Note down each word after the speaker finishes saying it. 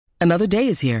Another day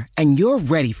is here, and you're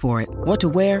ready for it. What to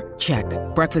wear? Check.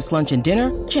 Breakfast, lunch, and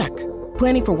dinner? Check.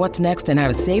 Planning for what's next and how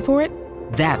to save for it?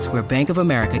 That's where Bank of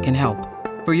America can help.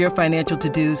 For your financial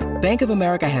to-dos, Bank of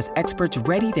America has experts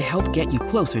ready to help get you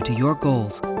closer to your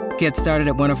goals. Get started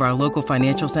at one of our local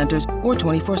financial centers or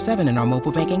 24/7 in our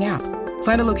mobile banking app.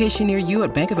 Find a location near you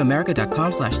at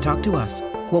bankofamerica.com/talktous.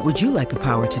 What would you like the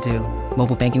power to do?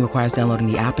 Mobile banking requires downloading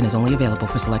the app and is only available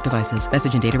for select devices.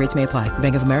 Message and data rates may apply.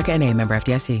 Bank of America N.A., member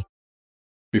FDIC.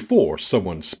 Before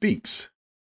someone speaks,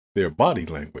 their body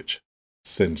language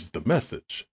sends the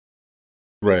message.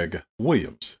 Greg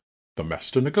Williams, the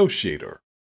master negotiator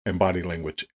and body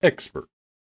language expert.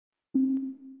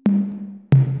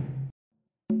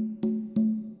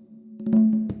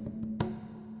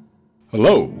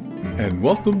 Hello, and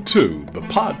welcome to the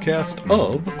podcast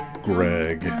of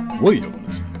Greg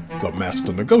Williams, the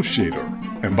master negotiator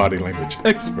and body language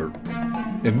expert.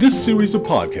 In this series of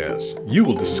podcasts, you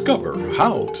will discover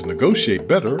how to negotiate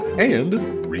better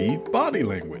and read body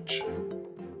language.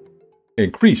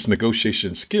 Increase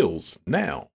negotiation skills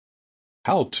now.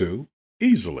 How to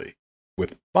easily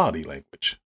with body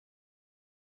language.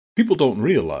 People don't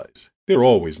realize they're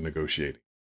always negotiating.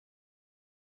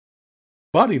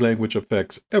 Body language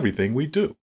affects everything we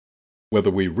do, whether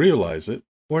we realize it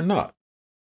or not.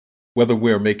 Whether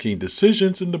we're making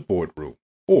decisions in the boardroom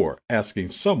or asking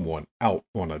someone out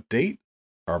on a date,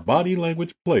 our body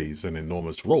language plays an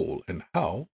enormous role in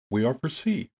how we are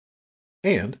perceived.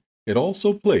 And it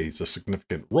also plays a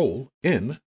significant role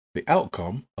in the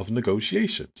outcome of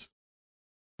negotiations.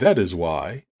 That is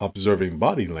why observing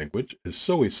body language is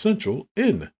so essential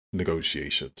in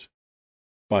negotiations.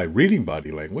 By reading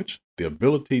body language, the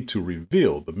ability to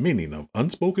reveal the meaning of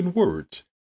unspoken words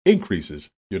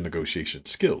increases your negotiation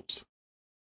skills.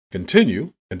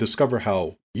 Continue and discover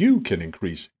how you can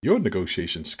increase your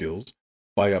negotiation skills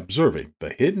by observing the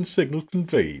hidden signals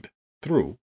conveyed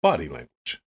through body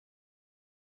language.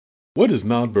 What is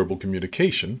nonverbal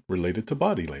communication related to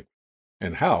body language,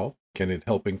 and how can it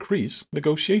help increase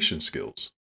negotiation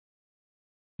skills?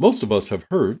 Most of us have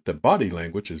heard that body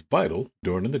language is vital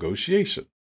during a negotiation.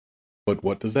 But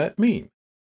what does that mean?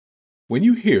 When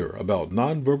you hear about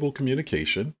nonverbal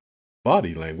communication,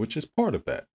 body language is part of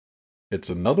that. It's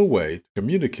another way to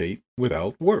communicate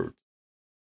without words.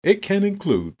 It can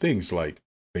include things like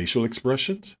facial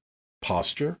expressions,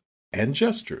 posture, and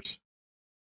gestures.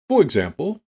 For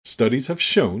example, studies have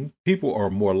shown people are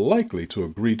more likely to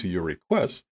agree to your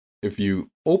request if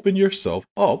you open yourself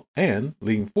up and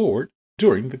lean forward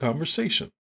during the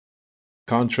conversation.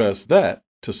 Contrast that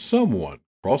to someone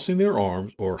crossing their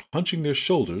arms or hunching their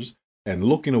shoulders and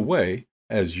looking away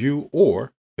as you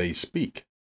or they speak.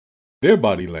 Their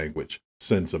body language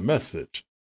sends a message,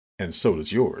 and so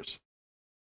does yours.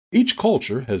 Each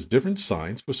culture has different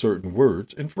signs for certain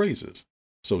words and phrases,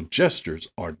 so gestures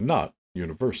are not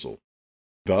universal.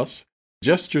 Thus,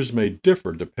 gestures may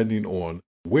differ depending on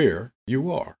where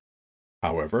you are.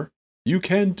 However, you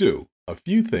can do a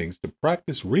few things to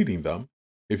practice reading them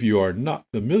if you are not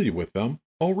familiar with them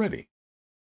already.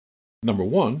 Number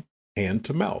 1, hand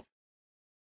to mouth.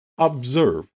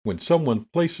 Observe when someone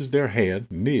places their hand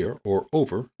near or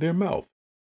over their mouth.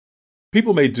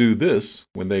 People may do this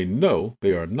when they know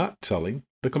they are not telling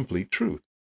the complete truth,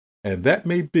 and that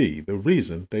may be the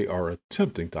reason they are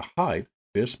attempting to hide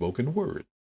their spoken word.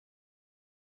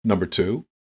 Number 2,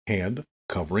 hand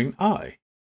covering eye.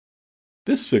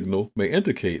 This signal may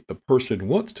indicate the person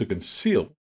wants to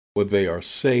conceal what they are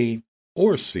saying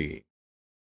or seeing.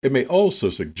 It may also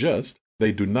suggest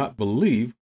they do not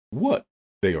believe what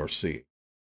they are seeing.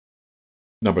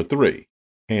 Number 3,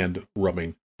 hand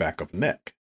rubbing back of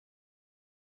neck.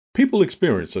 People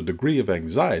experience a degree of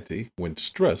anxiety when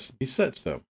stress besets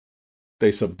them.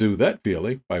 They subdue that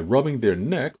feeling by rubbing their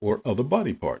neck or other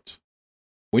body parts.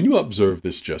 When you observe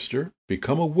this gesture,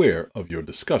 become aware of your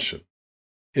discussion.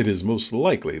 It is most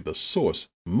likely the source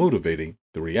motivating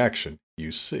the reaction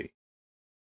you see.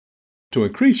 To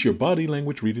increase your body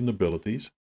language reading abilities,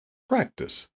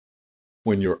 practice.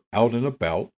 When you're out and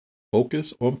about,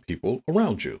 focus on people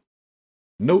around you.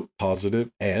 Note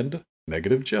positive and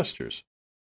negative gestures.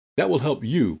 That will help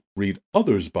you read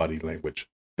others' body language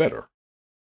better.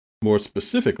 More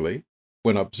specifically,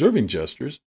 when observing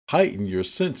gestures, heighten your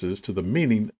senses to the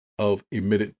meaning of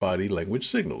emitted body language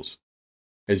signals.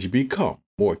 As you become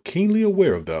more keenly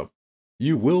aware of them,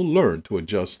 you will learn to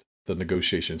adjust the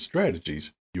negotiation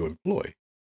strategies you employ.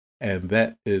 And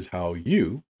that is how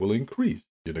you will increase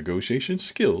your negotiation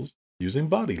skills using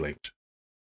body language.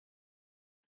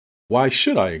 Why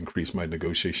should I increase my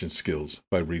negotiation skills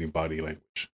by reading body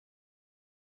language?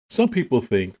 Some people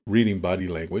think reading body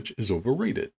language is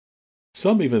overrated.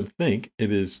 Some even think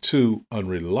it is too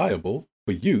unreliable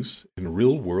for use in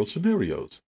real-world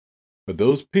scenarios. But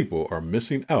those people are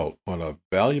missing out on a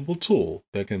valuable tool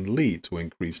that can lead to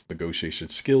increased negotiation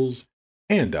skills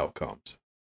and outcomes.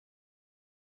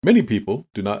 Many people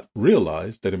do not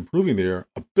realize that improving their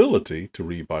ability to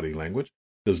read body language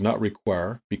does not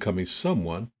require becoming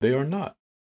someone they are not.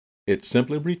 It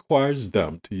simply requires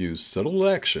them to use subtle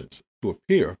actions to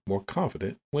appear more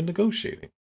confident when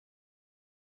negotiating.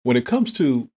 When it comes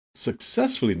to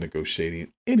successfully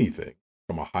negotiating anything,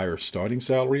 from a higher starting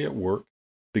salary at work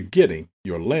to getting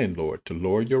your landlord to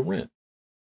lower your rent,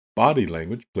 body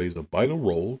language plays a vital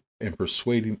role in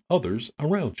persuading others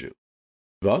around you.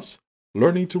 Thus,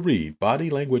 learning to read body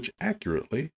language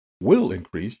accurately will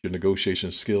increase your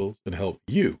negotiation skills and help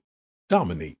you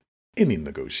dominate any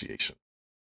negotiation.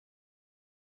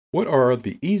 What are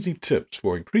the easy tips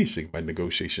for increasing my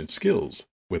negotiation skills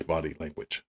with body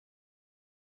language?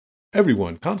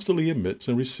 Everyone constantly emits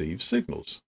and receives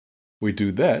signals. We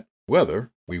do that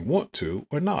whether we want to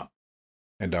or not,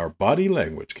 and our body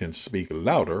language can speak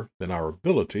louder than our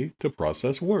ability to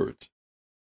process words.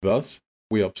 Thus,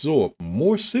 we absorb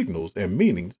more signals and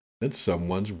meanings than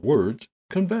someone's words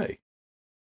convey.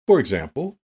 For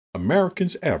example,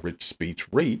 Americans' average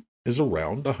speech rate is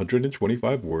around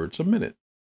 125 words a minute.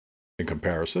 In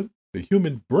comparison, the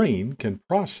human brain can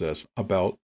process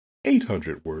about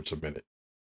 800 words a minute.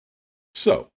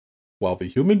 So, while the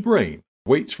human brain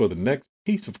waits for the next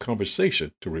piece of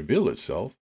conversation to reveal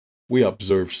itself, we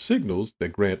observe signals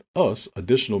that grant us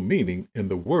additional meaning in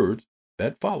the words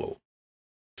that follow.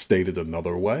 Stated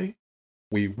another way,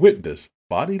 we witness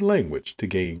body language to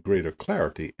gain greater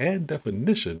clarity and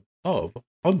definition of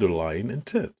underlying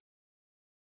intent.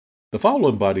 The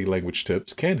following body language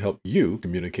tips can help you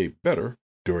communicate better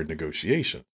during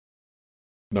negotiations.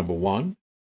 Number 1,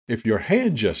 if your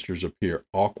hand gestures appear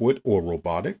awkward or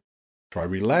robotic, try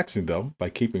relaxing them by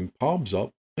keeping palms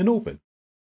up and open.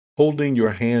 Holding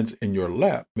your hands in your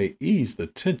lap may ease the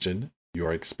tension you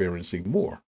are experiencing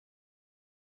more.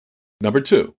 Number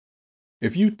 2,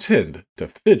 if you tend to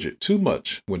fidget too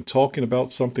much when talking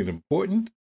about something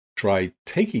important, try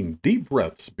taking deep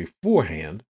breaths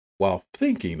beforehand while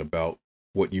thinking about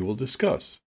what you will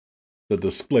discuss. The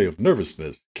display of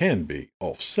nervousness can be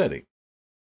offsetting.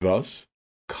 Thus,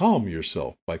 calm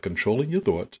yourself by controlling your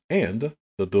thoughts and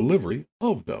the delivery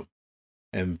of them.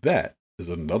 And that is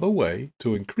another way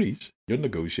to increase your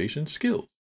negotiation skills.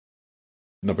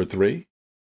 Number 3,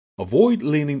 avoid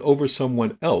leaning over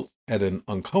someone else at an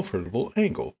uncomfortable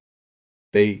angle.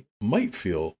 They might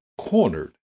feel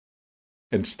cornered.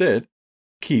 Instead,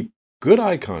 keep good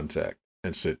eye contact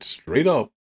and sit straight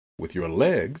up with your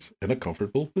legs in a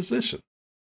comfortable position.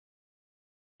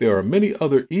 There are many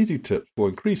other easy tips for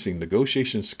increasing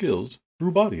negotiation skills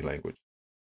through body language.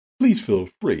 Please feel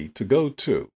free to go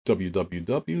to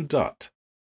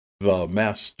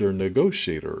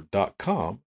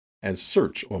www.themasternegotiator.com and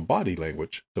search on body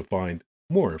language to find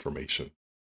more information.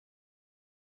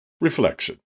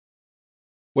 Reflection.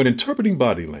 When interpreting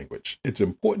body language, it's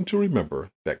important to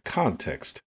remember that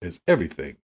context is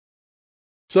everything.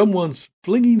 Someone's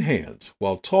flinging hands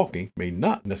while talking may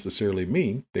not necessarily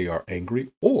mean they are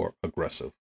angry or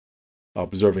aggressive.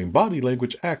 Observing body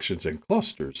language actions in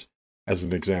clusters, as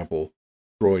an example,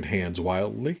 throwing hands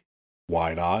wildly,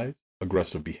 wide eyes,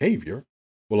 aggressive behavior,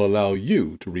 will allow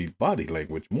you to read body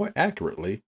language more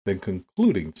accurately than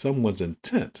concluding someone's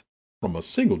intent from a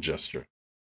single gesture.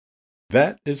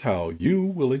 That is how you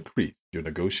will increase your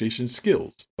negotiation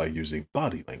skills by using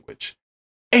body language.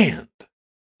 And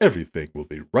everything will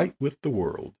be right with the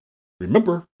world.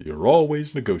 Remember, you're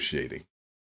always negotiating.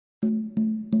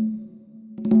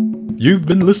 You've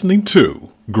been listening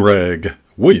to Greg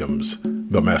Williams,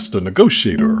 the Master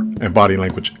Negotiator and Body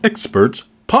Language Experts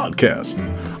podcast.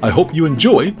 I hope you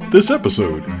enjoyed this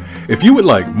episode. If you would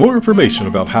like more information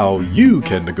about how you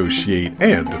can negotiate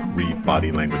and read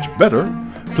body language better,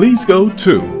 please go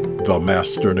to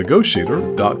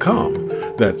themasternegotiator.com.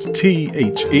 That's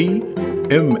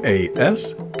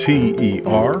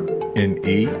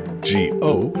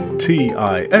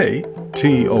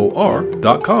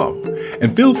themasternegotiator.com.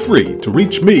 And feel free to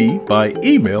reach me by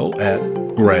email at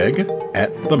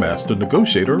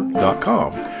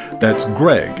greg@themasternegotiator.com. That's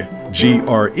Greg, Greg,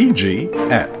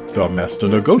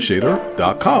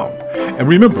 @themasternegotiator.com. And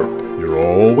remember, you're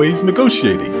always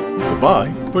negotiating.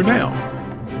 Goodbye for now.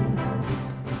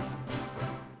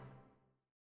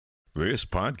 This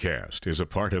podcast is a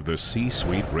part of the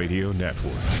C-Suite Radio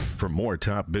Network. For more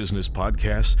top business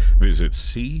podcasts, visit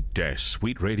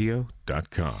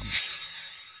c-suiteradio.com.